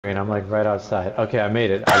and I'm like right outside. Okay, I made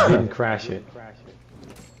it. I didn't crash it.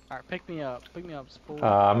 Alright, pick me up. Pick me up, fool.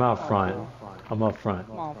 I'm out Come on, front. fool. I'm up front.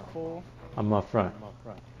 Come on, fool. I'm up front.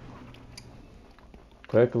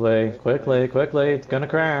 Quickly, quickly, quickly. It's gonna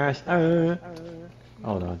crash.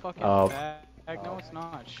 Hold You on. fucking Oh, fag. No, it's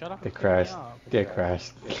not. Shut up and it pick me crashed. up. It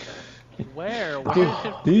crashed. Where? Where Dude,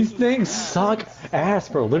 did it these fucking things crash? suck ass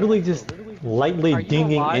for literally just lightly Are you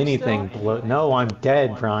dinging alive still? anything. No, I'm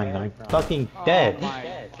dead, Brian. I'm fucking Oh dead.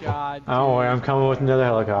 my god, Don't worry, dude. I'm coming with another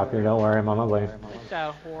helicopter. Don't worry, I'm on my way. Like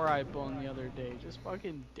that whore I boned the other day. Just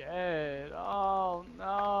fucking dead. Oh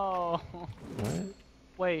no. What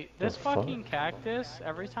Wait, the this fuck? fucking cactus,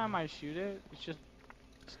 every time I shoot it, it's just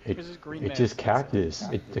It there's this green it just mist. cactus.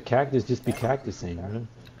 The cactus just be cactusing, man.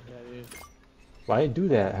 Yeah, dude. Why do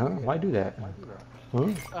that, huh? Why do that? Huh?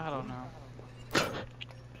 I don't know. How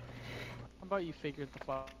about you figure the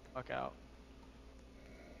fuck out?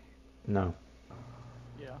 No.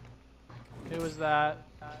 Yeah. It was that.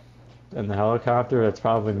 In the helicopter, that's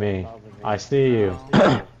probably me. I see you.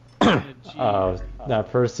 No. In a Jeep.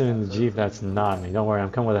 That person in the Jeep, that's not me. Don't worry,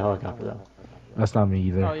 I'm coming with a helicopter though. That's not me Oh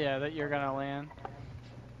either. yeah, that you're gonna land.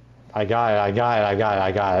 I got it, I got it, I got it,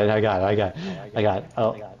 I got it, I got it, I got it, I got it.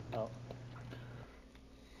 Oh.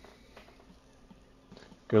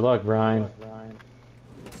 Good luck, Brian.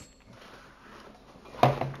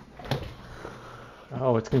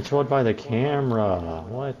 Oh, it's controlled by the camera.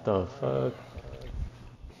 What the fuck?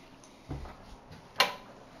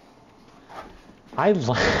 I You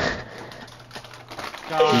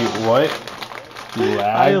God. what? You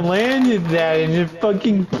I lagged? landed that and it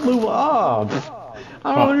fucking blew up. I don't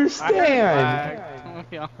Huh. I heard understand. lag. I'm gonna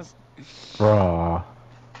be honest. Bruh.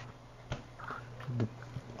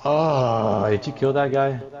 Oh, did you kill that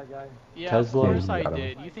guy? Yeah, of Tesla? Yeah, course you I got him.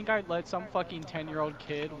 did. You think I'd let some fucking 10-year-old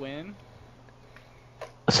kid win?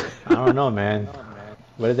 I don't know, man.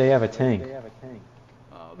 What did they have a tank?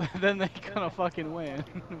 Then they gonna fucking win.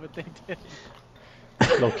 But they did.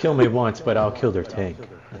 They'll kill me once, but I'll kill their tank.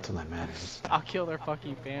 That's all that matters. I'll kill their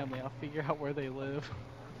fucking family. I'll figure out where they live.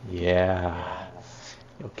 Yeah.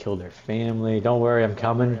 You'll kill their family. Don't worry, I'm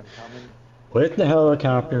coming. With the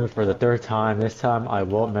helicopter for the third time. This time I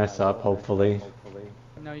won't mess up, hopefully.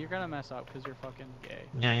 No, you're gonna mess up because you're fucking gay.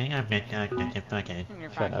 No, you're not messing up 'cause you're fucking.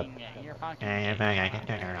 You're Shut up. fucking gay. You're fucking gay. You're fucking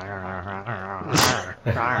gay.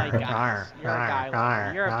 You like guys. You're a guy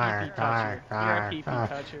lover. You're a pee-pee toucher. You're a pee-pee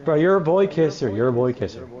toucher. Bro, you're a boy kisser. You're a boy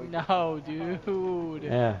kisser. No, dude.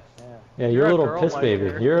 Yeah. Yeah, you're You're a a little girl piss baby.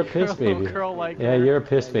 liker. You're a You're piss a little baby. girl liker. Yeah, you're a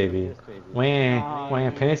piss baby. Wah, Nah, wah,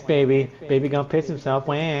 dude. piss baby. Baby gonna piss himself.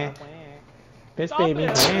 Wah. Piss Stop baby. it!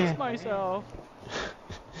 I pissed Wah. myself.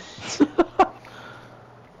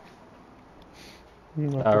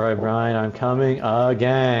 Alright, Brian, I'm coming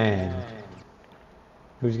again.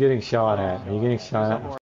 Who's getting shot at? Are you getting shot at?